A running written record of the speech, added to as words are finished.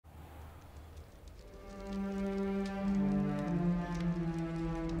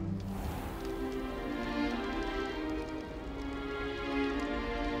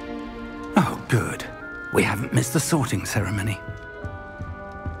We haven't missed the sorting ceremony.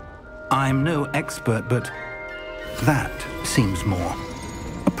 I'm no expert, but that seems more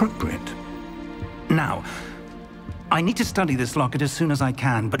appropriate. Now, I need to study this locket as soon as I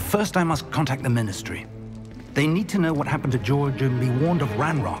can, but first I must contact the Ministry. They need to know what happened to George and be warned of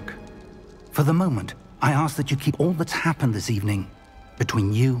Ranrock. For the moment, I ask that you keep all that's happened this evening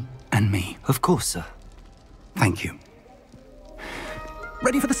between you and me. Of course, sir. Thank you.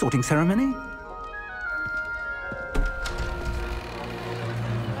 Ready for the sorting ceremony?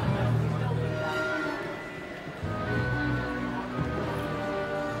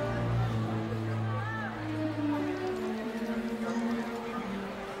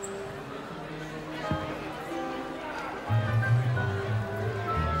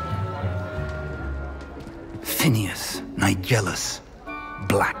 Phineas, Nigellus,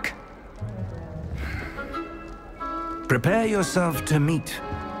 Black. Prepare yourself to meet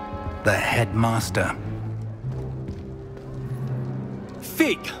the headmaster.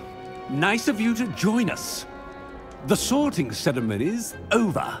 Fig, nice of you to join us. The sorting ceremony's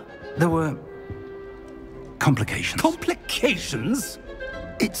over. There were complications. Complications?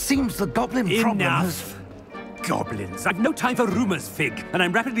 It seems the goblin problem has... Enough! Goblins. I've no time for rumors, Fig, and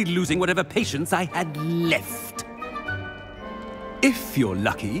I'm rapidly losing whatever patience I had left. If you're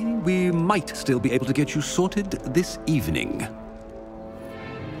lucky, we might still be able to get you sorted this evening.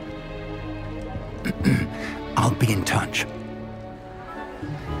 I'll be in touch.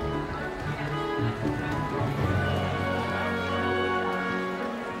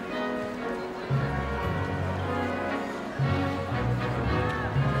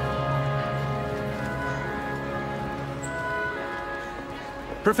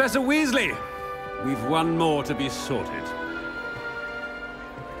 Professor Weasley, we've one more to be sorted.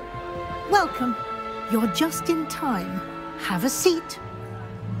 Welcome. You're just in time. Have a seat.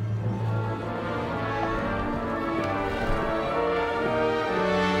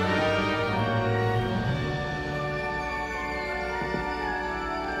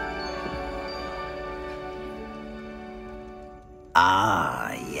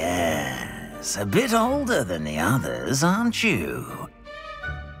 Ah, yes. A bit older than the others, aren't you?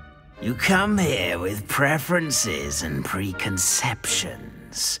 You come here with preferences and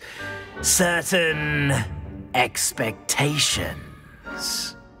preconceptions. Certain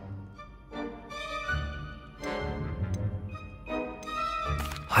expectations.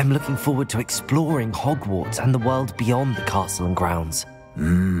 I'm looking forward to exploring Hogwarts and the world beyond the castle and grounds.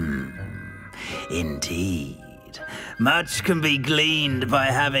 Indeed. Much can be gleaned by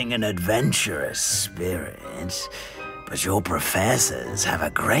having an adventurous spirit, but your professors have a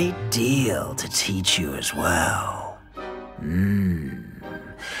great deal to teach you as well.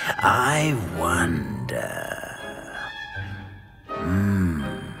 I wonder...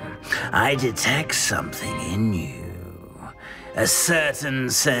 I detect something in you. A certain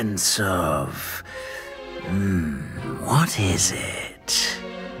sense of... what is it?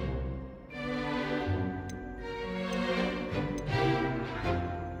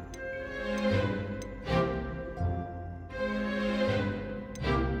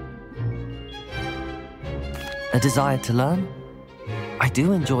 A desire to learn? I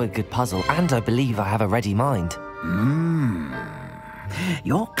do enjoy a good puzzle, and I believe I have a ready mind.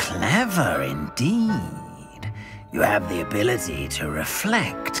 You're clever indeed. You have the ability to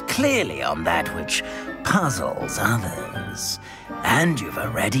reflect clearly on that which puzzles others. And you've a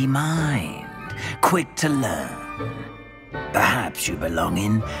ready mind, quick to learn. Perhaps you belong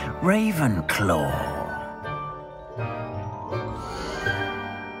in Ravenclaw.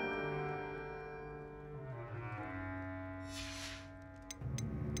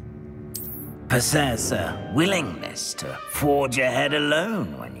 Possess a willingness to forge ahead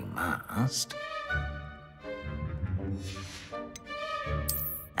alone when you must.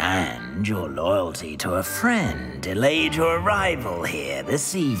 And your loyalty to a friend delayed your arrival here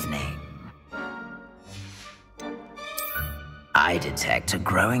this evening. I detect a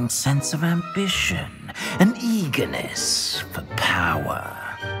growing sense of ambition, an eagerness for power.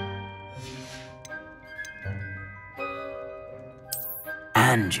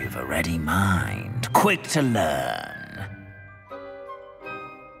 And you've a ready mind, quick to learn.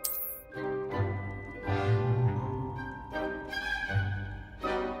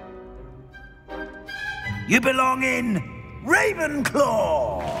 You belong in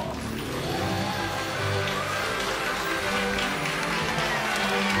Ravenclaw!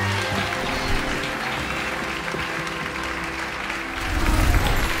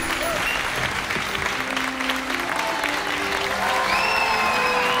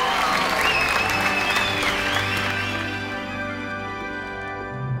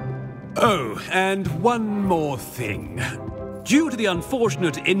 Oh, and one more thing. Due to the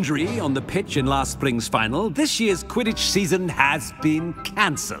unfortunate injury on the pitch in last spring's final, this year's Quidditch season has been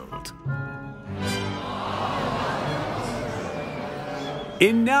cancelled.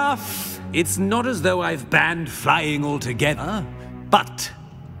 Enough! It's not as though I've banned flying altogether, but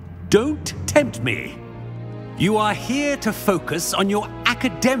don't tempt me. You are here to focus on your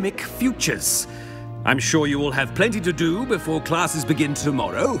academic futures. I'm sure you will have plenty to do before classes begin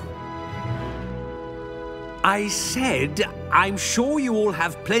tomorrow. I said, I'm sure you all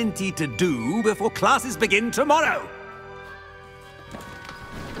have plenty to do before classes begin tomorrow.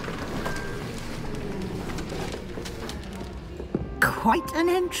 Quite an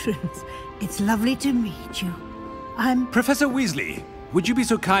entrance. It's lovely to meet you. Professor Weasley, would you be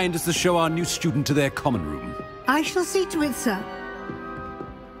so kind as to show our new student to their common room? I shall see to it, sir.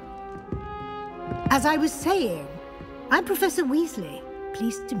 As I was saying, I'm Professor Weasley.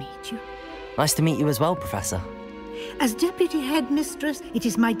 Pleased to meet you. Nice to meet you as well, Professor. As Deputy Headmistress, it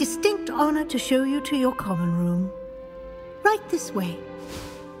is my distinct honor to show you to your common room. Right this way.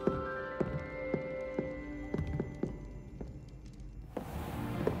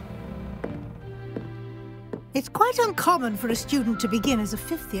 It's quite uncommon for a student to begin as a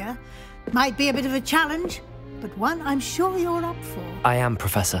fifth year. Might be a bit of a challenge, but one I'm sure you're up for. I am,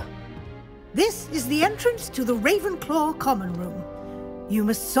 Professor. This is the entrance to the Ravenclaw common room. You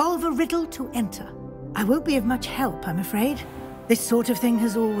must solve a riddle to enter. I won't be of much help, I'm afraid. This sort of thing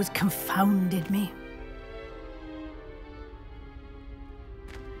has always confounded me.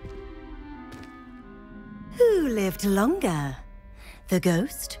 Who lived longer? The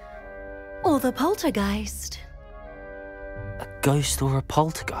ghost or the poltergeist? A ghost or a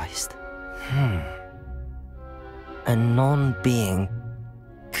poltergeist? A non-being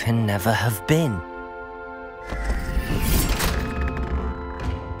can never have been.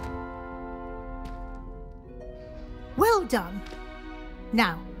 Well done.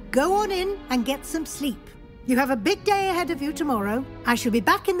 Now, go on in and get some sleep. You have a big day ahead of you tomorrow. I shall be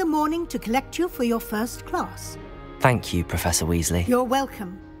back in the morning to collect you for your first class. Thank you, Professor Weasley. You're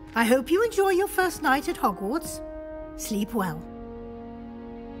welcome. I hope you enjoy your first night at Hogwarts. Sleep well.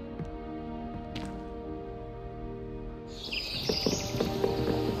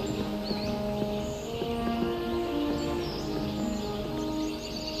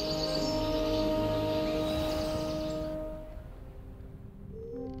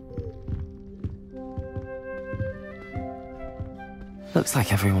 Looks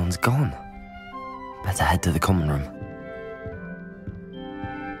like everyone's gone. Better head to the common room.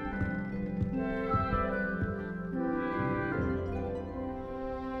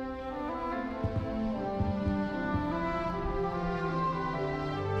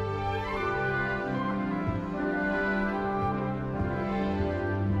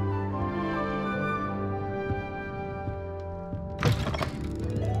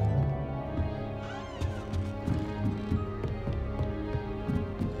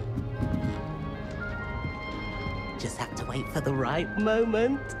 Just have to wait for the right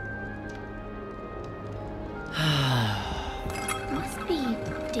moment. Must be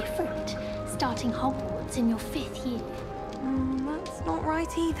different, starting Hogwarts in your 5th year. That's not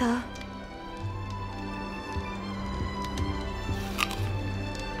right either.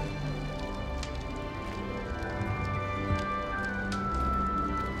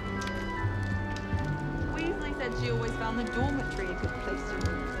 Weasley said she always found the dormitory a good place to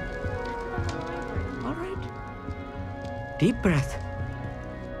read. All right. Deep breath.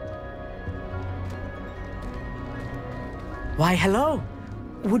 Why, hello.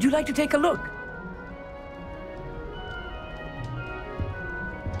 Would you like to take a look?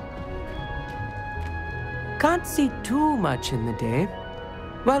 Can't see too much in the day.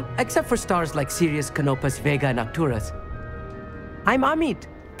 Well, except for stars like Sirius, Canopus, Vega, and Arcturus. I'm Amit.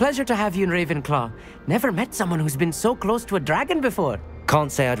 Pleasure to have you in Ravenclaw. Never met someone who's been so close to a dragon before.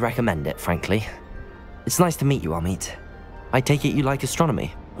 Can't say I'd recommend it, frankly. It's nice to meet you, Amit. I take it you like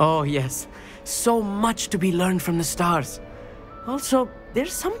astronomy? Oh, yes. So much to be learned from the stars. Also,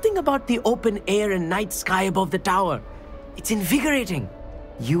 there's something about the open air and night sky above the tower. It's invigorating.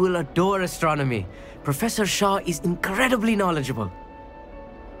 You will adore astronomy. Professor Shaw is incredibly knowledgeable.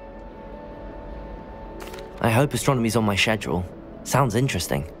 I hope astronomy's on my schedule. Sounds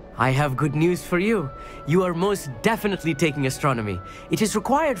interesting. I have good news for you. You are most definitely taking astronomy. It is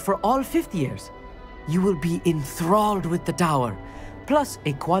required for all 5th years. You will be enthralled with the tower. Plus,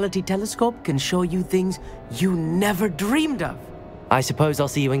 a quality telescope can show you things you never dreamed of. I suppose I'll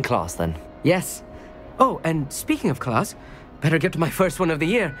see you in class then. Yes. Oh, and speaking of class, better get to my first one of the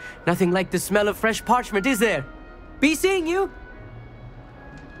year. Nothing like the smell of fresh parchment, is there? Be seeing you!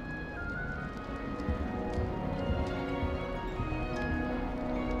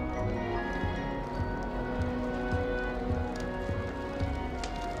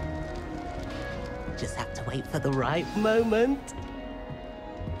 just have to wait for the right moment.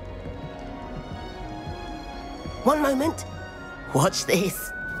 One moment. Watch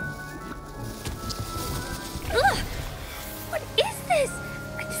this. Ugh! What is this?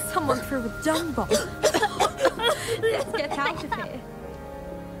 Someone threw a dung bomb. Let's get out of here.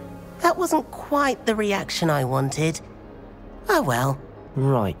 That wasn't quite the reaction I wanted. Oh well.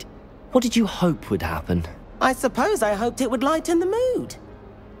 Right. What did you hope would happen? I suppose I hoped it would lighten the mood.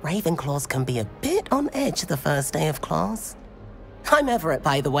 Ravenclaws can be a bit on edge the first day of class. I'm Everett,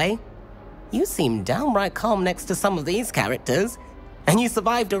 by the way. You seem downright calm next to some of these characters, and you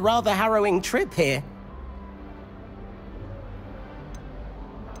survived a rather harrowing trip here.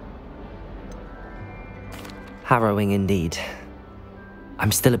 Harrowing indeed.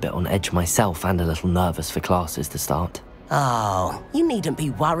 I'm still a bit on edge myself and a little nervous for classes to start. Oh, you needn't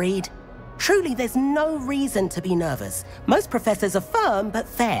be worried. Truly, there's no reason to be nervous. Most professors are firm but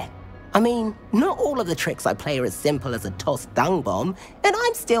fair. I mean, not all of the tricks I play are as simple as a tossed dung bomb, and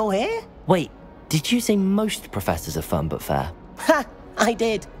I'm still here. Wait, did you say most professors are firm but fair? Ha! I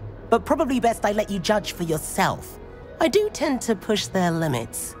did. But probably best I let you judge for yourself. I do tend to push their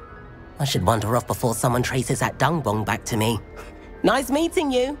limits. I should wander off before someone traces that dung bomb back to me. Nice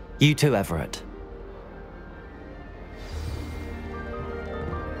meeting you. You too, Everett.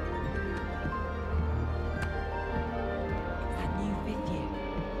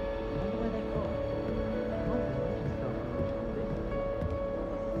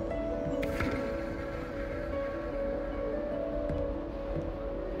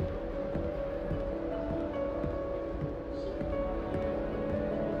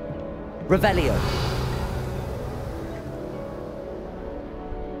 Revelio.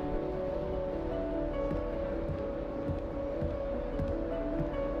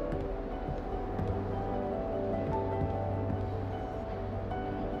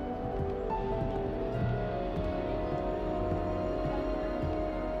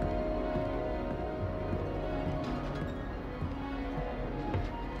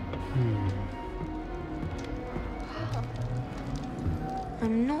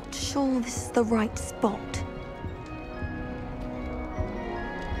 I'm not sure this is the right spot.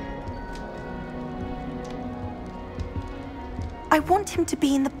 I want him to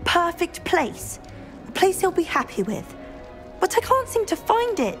be in the perfect place. A place he'll be happy with. But I can't seem to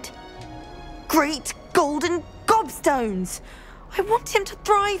find it. Great golden gobstones! I want him to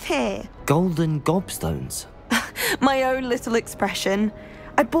thrive here. Golden gobstones? My own little expression.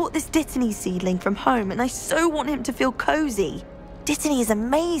 I bought this Dittany seedling from home and I so want him to feel cozy. Dittany is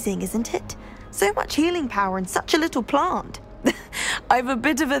amazing, isn't it? So much healing power in such a little plant. I've a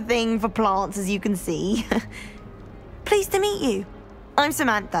bit of a thing for plants, as you can see. Pleased to meet you. I'm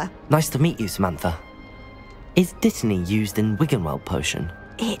Samantha. Nice to meet you, Samantha. Is Dittany used in Wiggenweld potion?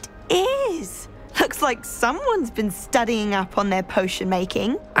 It is. Looks like someone's been studying up on their potion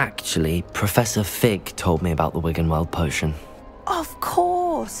making. Actually, Professor Fig told me about the Wiggenweld potion. Of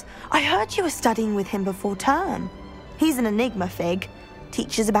course. I heard you were studying with him before term. He's an enigma, Fig.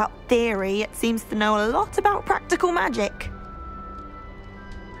 Teaches about theory, yet seems to know a lot about practical magic.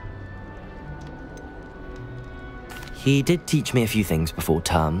 He did teach me a few things before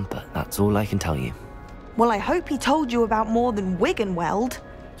term, but that's all I can tell you. Well, I hope he told you about more than Wiggenweld.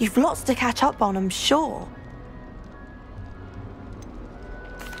 You've lots to catch up on, I'm sure.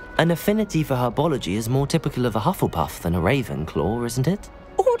 An affinity for herbology is more typical of a Hufflepuff than a Ravenclaw, isn't it?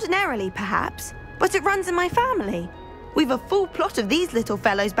 Ordinarily, perhaps, but it runs in my family. We've a full plot of these little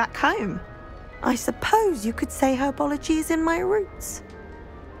fellows back home. I suppose you could say herbology is in my roots.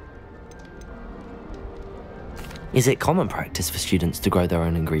 Is it common practice for students to grow their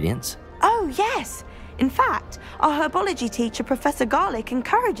own ingredients? Oh, yes. In fact, our herbology teacher, Professor Garlick,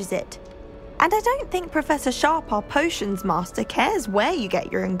 encourages it. And I don't think Professor Sharp, our potions master, cares where you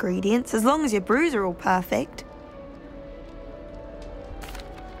get your ingredients as long as your brews are all perfect.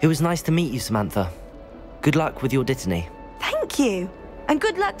 It was nice to meet you, Samantha. Good luck with your Dittany. Thank you. And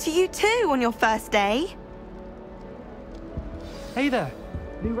good luck to you too on your first day. Hey there,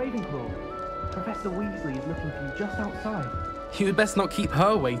 new Ravenclaw. Professor Weasley is looking for you just outside. You had best not keep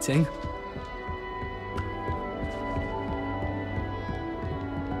her waiting.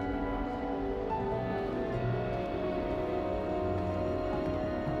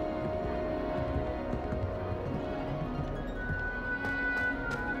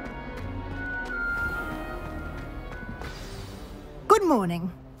 Good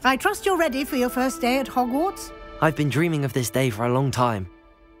morning. I trust you're ready for your first day at Hogwarts? I've been dreaming of this day for a long time.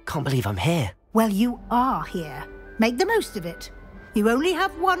 Can't believe I'm here. Well, you are here. Make the most of it. You only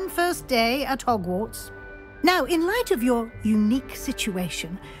have one first day at Hogwarts. Now, in light of your unique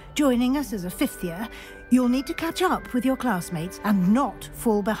situation, Joining us as a 5th year, you'll need to catch up with your classmates and not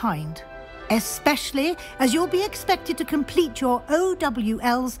fall behind. Especially as you'll be expected to complete your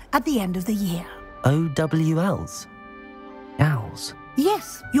OWLs at the end of the year. OWLs? Owls?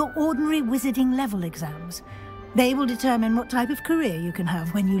 Yes, your ordinary wizarding level exams. They will determine what type of career you can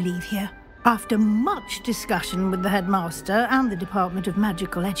have when you leave here. After much discussion with the headmaster and the Department of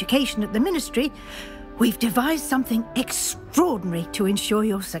Magical Education at the Ministry, we've devised something extraordinary to ensure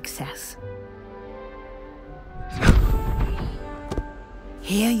your success.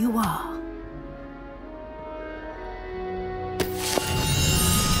 Here you are.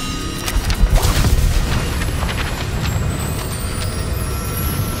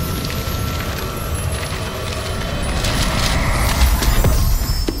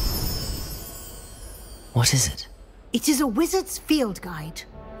 What is it? It is a wizard's field guide.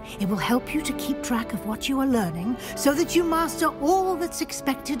 It will help you to keep track of what you are learning so that you master all that's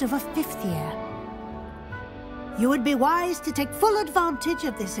expected of a 5th year. You would be wise to take full advantage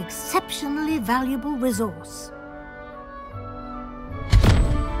of this exceptionally valuable resource.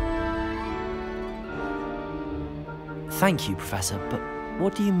 Thank you, Professor, but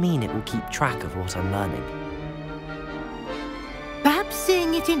what do you mean it will keep track of what I'm learning? Perhaps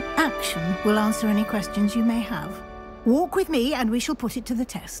seeing it in action will answer any questions you may have. Walk with me and we shall put it to the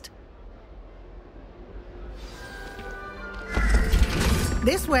test.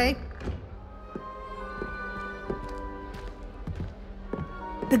 This way.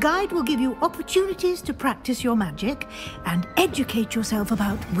 The guide will give you opportunities to practice your magic and educate yourself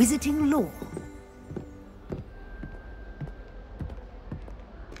about wizarding lore.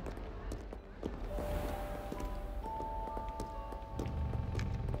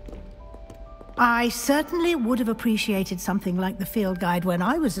 I certainly would have appreciated something like the field guide when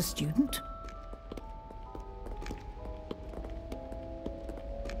I was a student.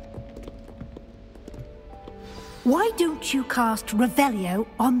 Why don't you cast Revelio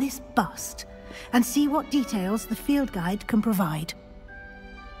on this bust and see what details the field guide can provide?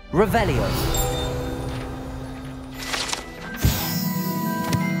 Revelio.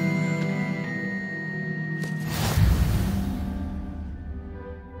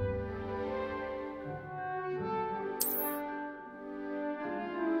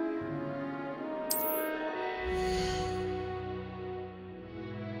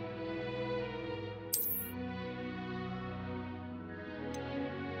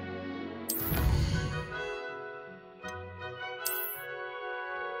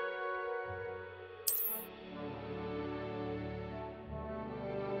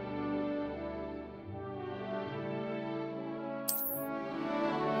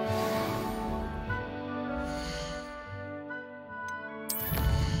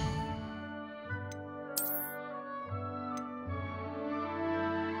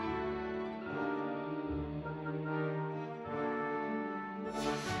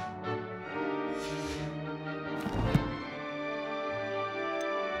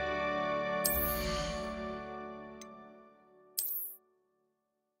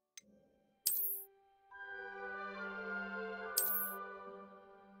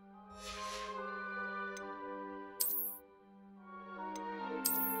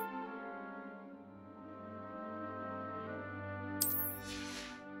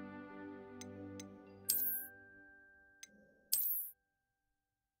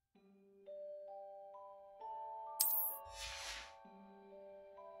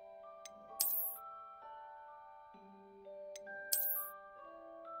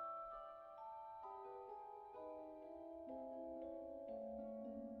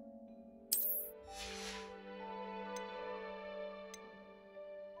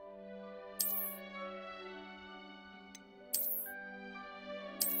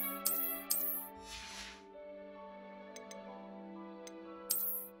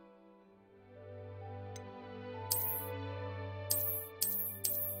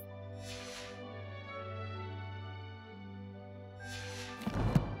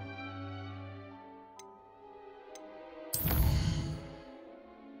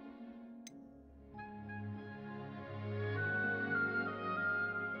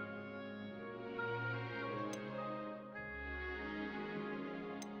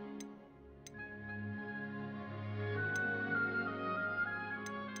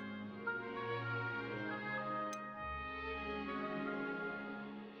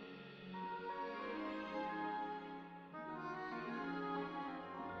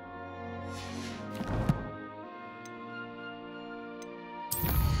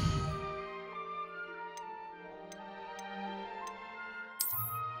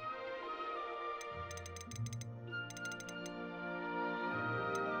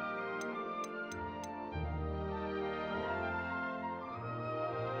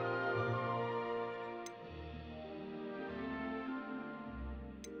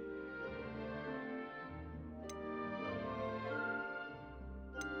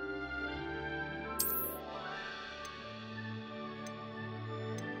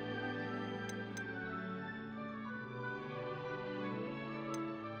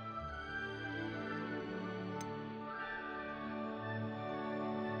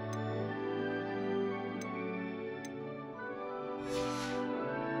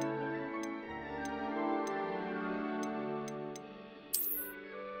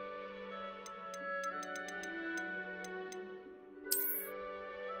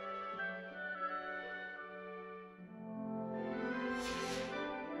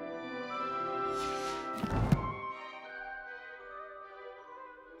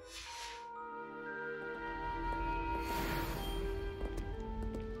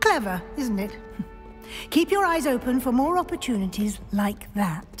 Clever, isn't it? Keep your eyes open for more opportunities like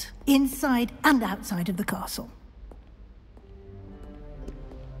that, inside and outside of the castle.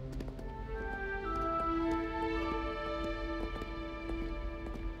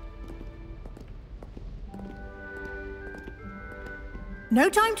 No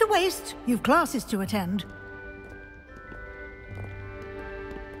time to waste. You've classes to attend.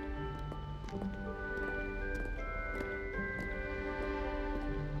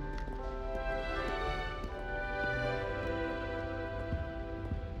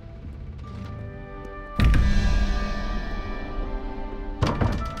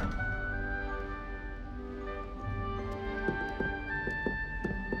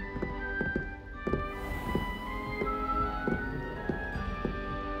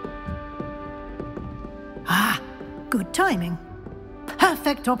 Good timing.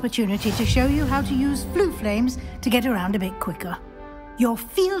 Perfect opportunity to show you how to use flue flames to get around a bit quicker. Your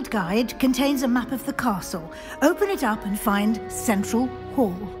field guide contains a map of the castle. Open it up and find Central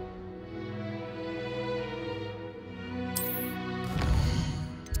Hall.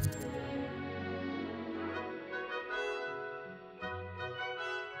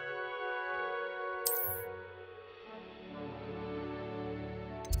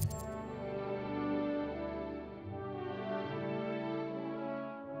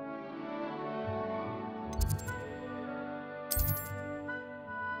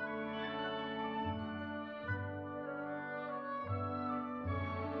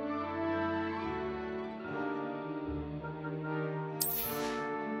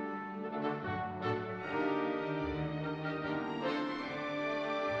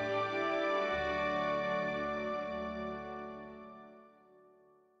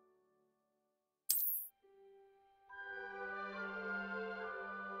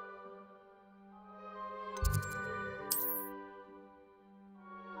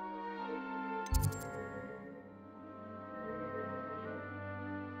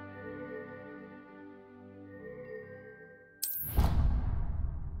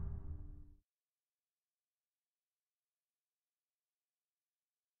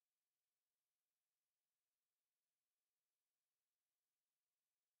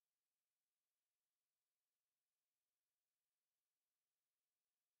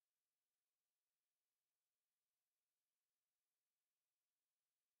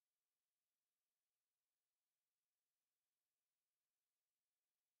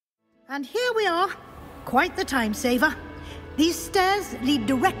 And here we are. Quite the time saver. These stairs lead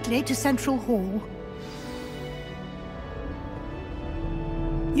directly to Central Hall.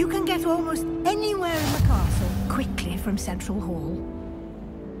 You can get almost anywhere in the castle quickly from Central Hall.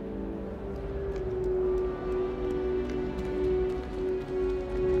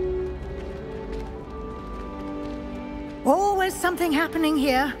 Always something happening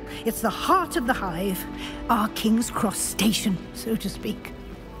here. It's the heart of the hive. Our King's Cross station, so to speak.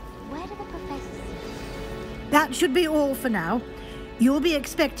 That should be all for now. You'll be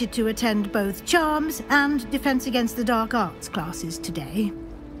expected to attend both Charms and Defense Against the Dark Arts classes today.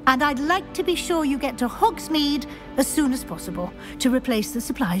 And I'd like to be sure you get to Hogsmeade as soon as possible to replace the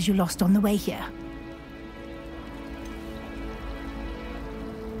supplies you lost on the way here.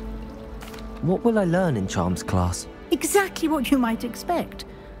 What will I learn in Charms class? Exactly what you might expect.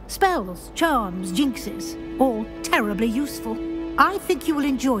 Spells, charms, jinxes, all terribly useful. I think you will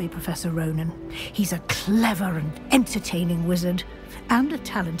enjoy Professor Ronan. He's a clever and entertaining wizard, and a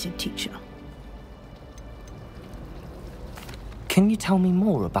talented teacher. Can you tell me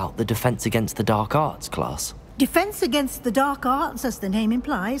more about the Defense Against the Dark Arts class? Defense Against the Dark Arts, as the name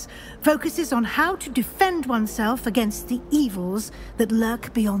implies, focuses on how to defend oneself against the evils that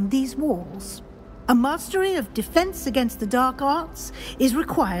lurk beyond these walls. A mastery of Defense Against the Dark Arts is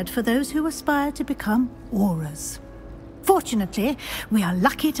required for those who aspire to become Aurors. Fortunately, we are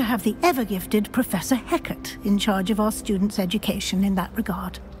lucky to have the ever-gifted Professor Hecat in charge of our students' education in that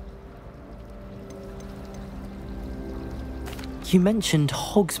regard. You mentioned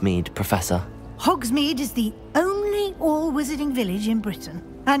Hogsmeade, Professor. Hogsmeade is the only all-wizarding village in Britain,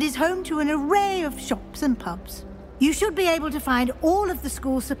 and is home to an array of shops and pubs. You should be able to find all of the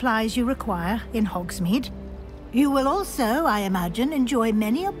school supplies you require in Hogsmeade. You will also, I imagine, enjoy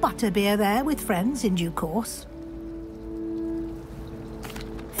many a butterbeer there with friends in due course.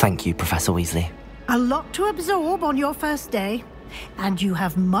 Thank you, Professor Weasley. A lot to absorb on your first day, and you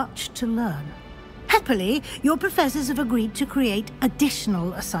have much to learn. Happily, your professors have agreed to create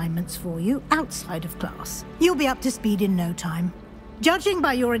additional assignments for you outside of class. You'll be up to speed in no time. Judging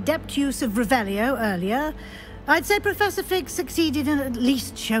by your adept use of Revelio earlier, I'd say Professor Fig succeeded in at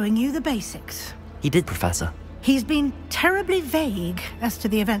least showing you the basics. He did, Professor. He's been terribly vague as to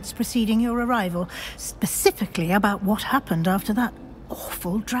the events preceding your arrival, specifically about what happened after that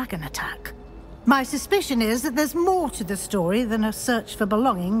awful dragon attack. My suspicion is that there's more to the story than a search for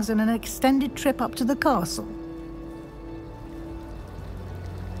belongings and an extended trip up to the castle.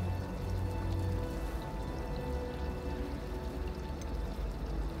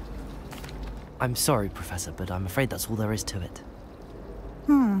 I'm sorry, Professor, but I'm afraid that's all there is to it.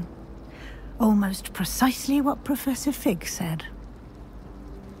 Almost precisely what Professor Fig said.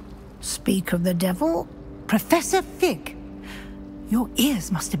 Speak of the devil, Professor Fig. Your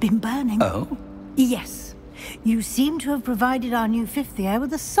ears must have been burning. Oh? Yes. You seem to have provided our new fifth year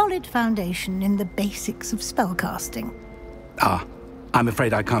with a solid foundation in the basics of spellcasting. Ah, I'm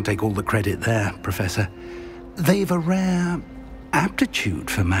afraid I can't take all the credit there, Professor. They've a rare aptitude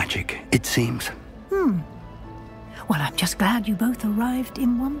for magic, it seems. Well, I'm just glad you both arrived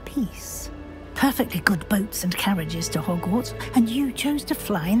in one piece. Perfectly good boats and carriages to Hogwarts, and you chose to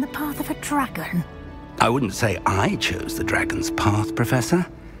fly in the path of a dragon. I wouldn't say I chose the dragon's path, Professor.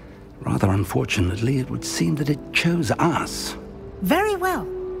 Rather unfortunately, it would seem that it chose us. Very well.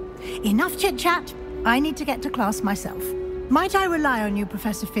 Enough chit-chat. I need to get to class myself. Might I rely on you,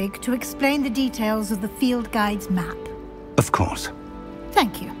 Professor Fig, to explain the details of the field guide's map? Of course.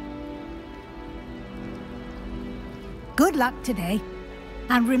 Thank you. Good luck today.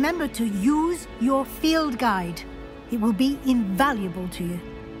 And remember to use your field guide. It will be invaluable to you.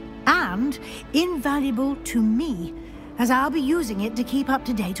 And invaluable to me, as I'll be using it to keep up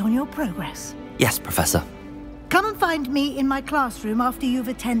to date on your progress. Yes, Professor. Come and find me in my classroom after you've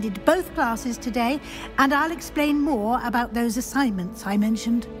attended both classes today, and I'll explain more about those assignments I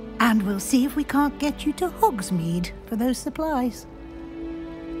mentioned. And we'll see if we can't get you to Hogsmeade for those supplies.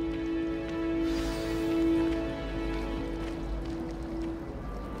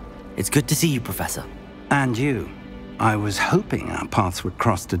 It's good to see you, Professor. And you. I was hoping our paths would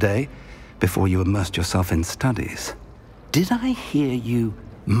cross today, before you immersed yourself in studies. Did I hear you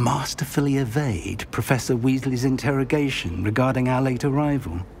masterfully evade Professor Weasley's interrogation regarding our late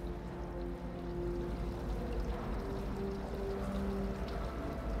arrival?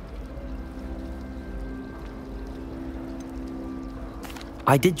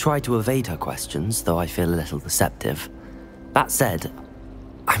 I did try to evade her questions, though I feel a little deceptive. That said,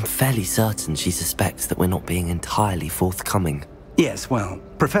 I'm fairly certain she suspects that we're not being entirely forthcoming. Yes, well,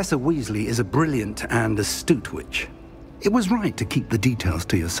 Professor Weasley is a brilliant and astute witch. It was right to keep the details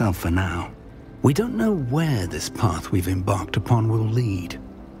to yourself for now. We don't know where this path we've embarked upon will lead.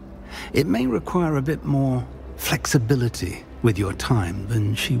 It may require a bit more flexibility with your time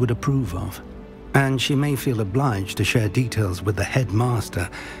than she would approve of. And she may feel obliged to share details with the headmaster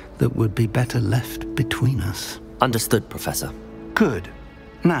that would be better left between us. Understood, Professor. Good.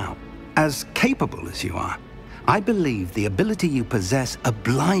 Now, as capable as you are, I believe the ability you possess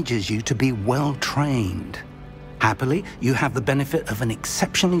obliges you to be well trained. Happily, you have the benefit of an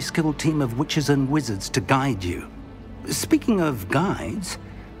exceptionally skilled team of witches and wizards to guide you. Speaking of guides,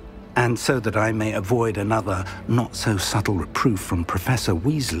 and so that I may avoid another not-so-subtle reproof from Professor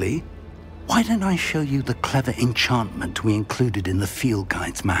Weasley, why don't I show you the clever enchantment we included in the field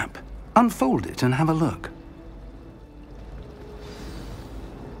guide's map? Unfold it and have a look.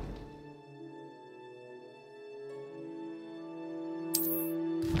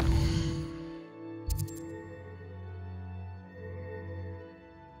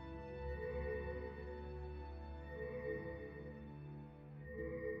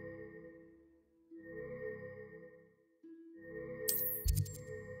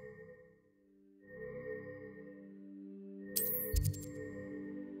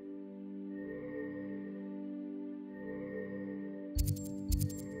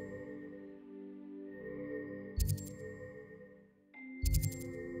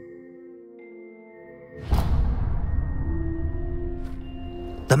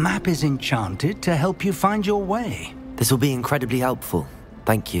 The map is enchanted to help you find your way. This will be incredibly helpful.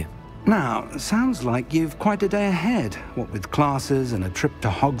 Thank you. Now, sounds like you've quite a day ahead, what with classes and a trip to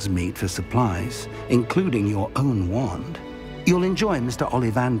Hogsmeade for supplies, including your own wand. You'll enjoy Mr.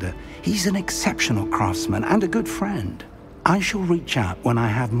 Ollivander. He's an exceptional craftsman and a good friend. I shall reach out when I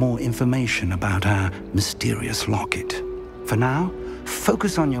have more information about our mysterious locket. For now,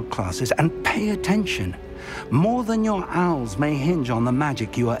 focus on your classes and pay attention. More than your owls may hinge on the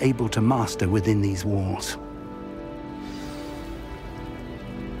magic you are able to master within these walls.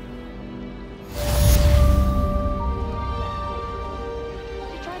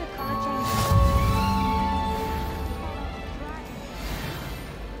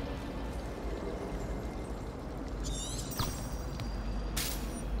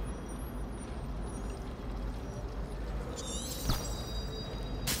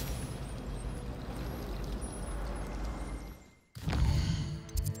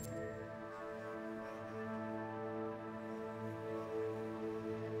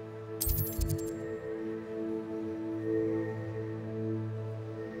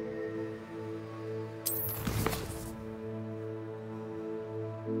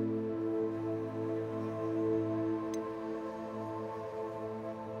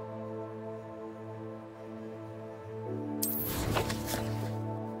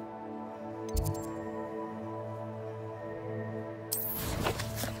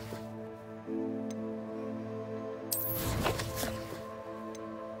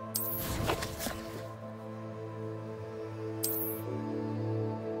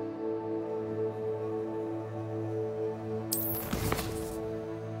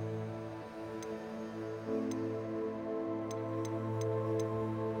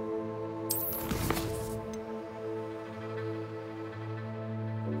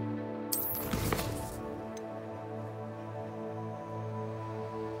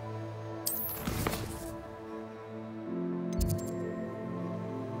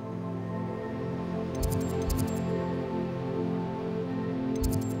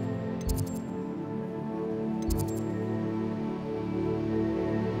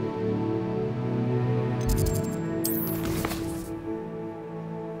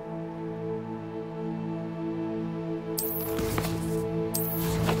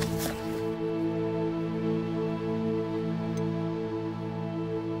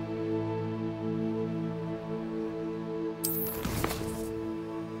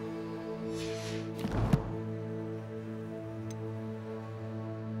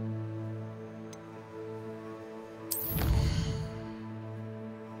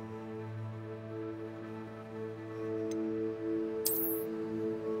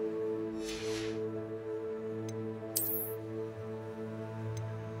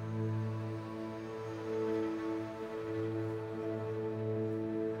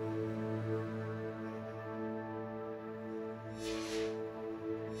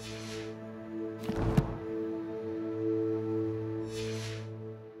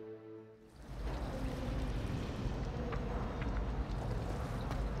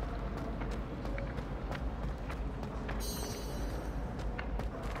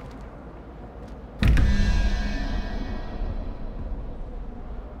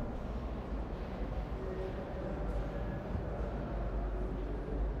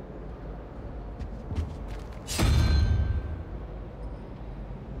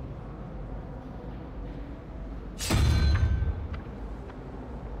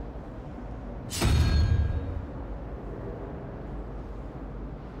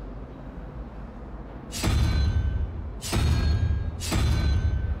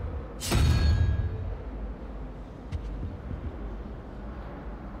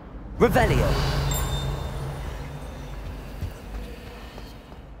 Revelio.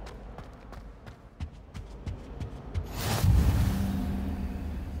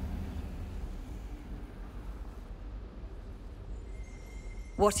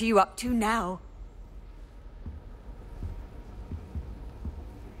 What are you up to now?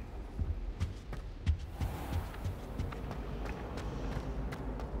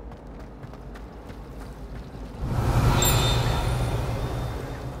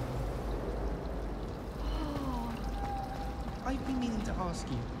 I've been meaning to ask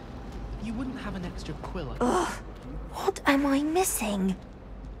you. You wouldn't have an extra quiller. Ugh. What am I missing?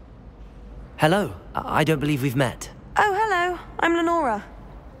 Hello. I don't believe we've met. Oh, hello. I'm Lenora.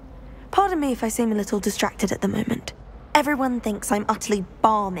 Pardon me if I seem a little distracted at the moment. Everyone thinks I'm utterly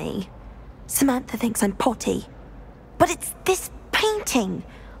balmy. Samantha thinks I'm potty. But it's this painting.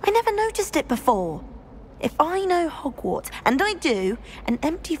 I never noticed it before. If I know Hogwarts, and I do, an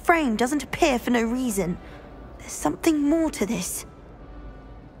empty frame doesn't appear for no reason. There's something more to this.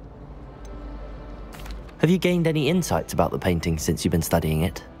 Have you gained any insights about the painting since you've been studying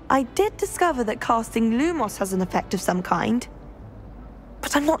it? I did discover that casting Lumos has an effect of some kind.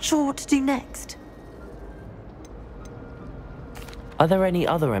 But I'm not sure what to do next. Are there any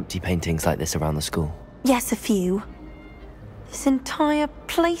other empty paintings like this around the school? Yes, a few. This entire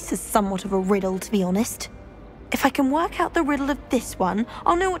place is somewhat of a riddle, to be honest. If I can work out the riddle of this one,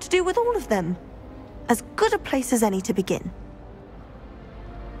 I'll know what to do with all of them. As good a place as any to begin.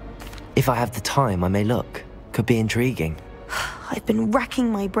 If I have the time, I may look. Could be intriguing. I've been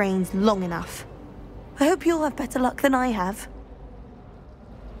racking my brains long enough. I hope you'll have better luck than I have.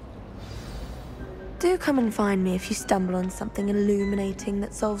 Do come and find me if you stumble on something illuminating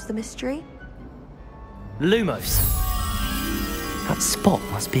that solves the mystery. Lumos. That spot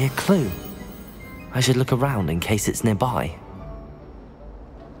must be a clue. I should look around in case it's nearby.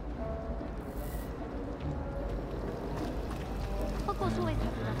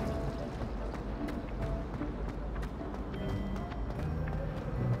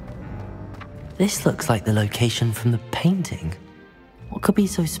 This looks like the location from the painting. What could be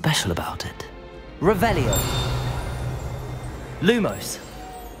so special about it? Revelio. Lumos.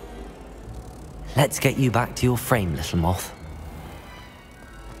 Let's get you back to your frame, little moth.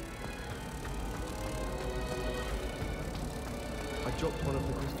 I dropped one of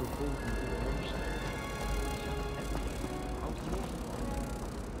the crystal balls into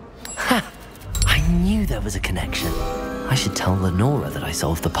the Ha! I knew there was a connection. I should tell Lenora that I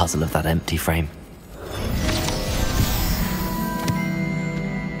solved the puzzle of that empty frame.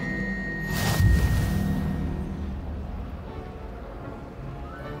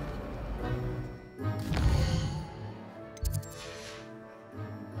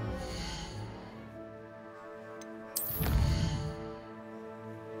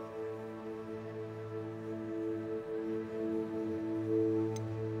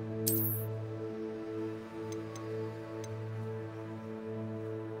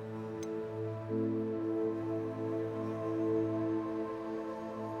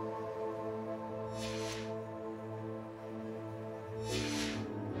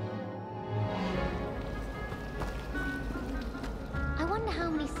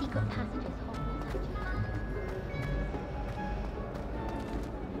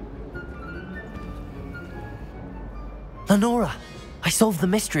 Lenora, I solved the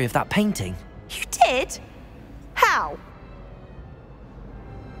mystery of that painting. You did? How?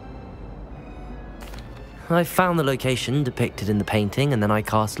 I found the location depicted in the painting, and then I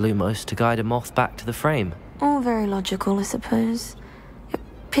cast Lumos to guide a moth back to the frame. All very logical, I suppose.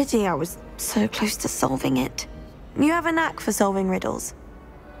 Pity I was so close to solving it. You have a knack for solving riddles.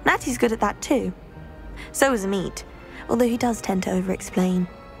 Natty's good at that too. So is Amit, although he does tend to over-explain.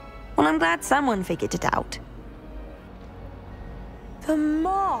 Well, I'm glad someone figured it out. The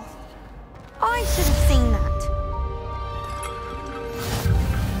moth! I should have seen that.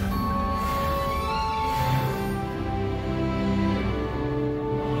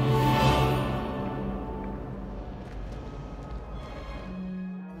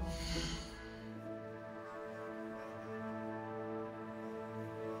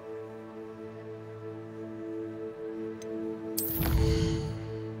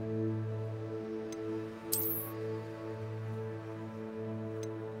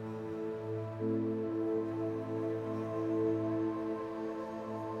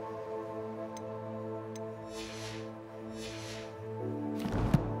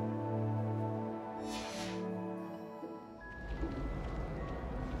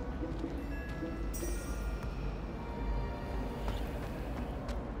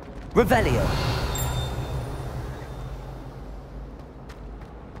 Revelio.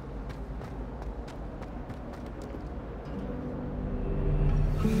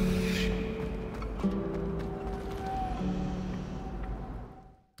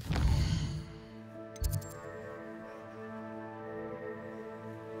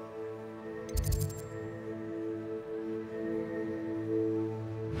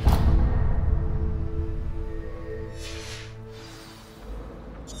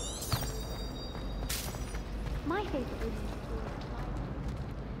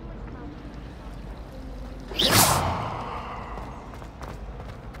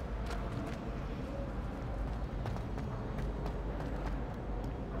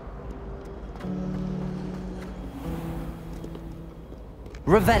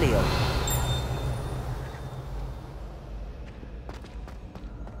 Revelio.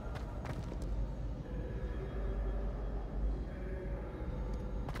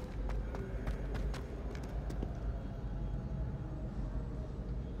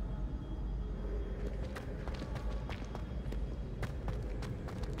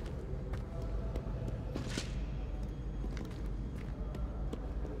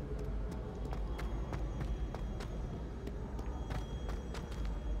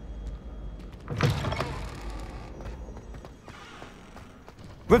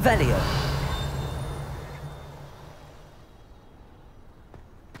 Revelio.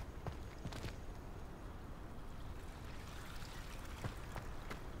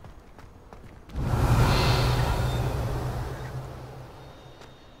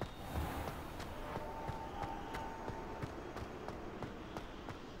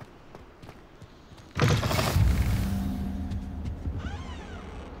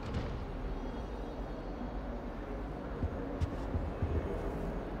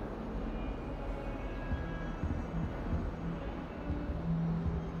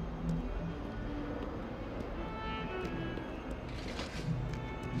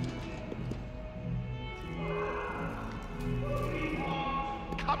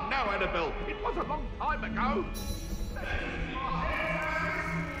 Come now, Annabelle. It was a long time ago.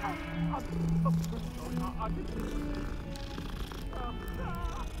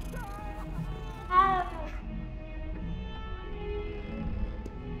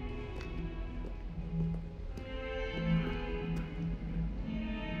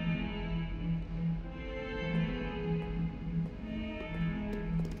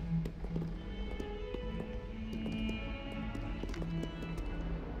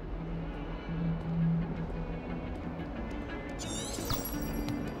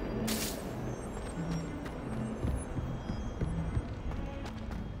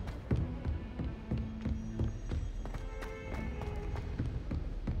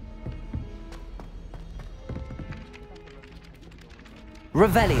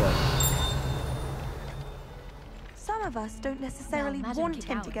 Revelio. Some of us don't necessarily want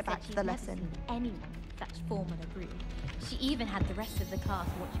him to get back to the lesson. Anyone such form of a group. She even had the rest of the class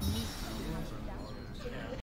watching me.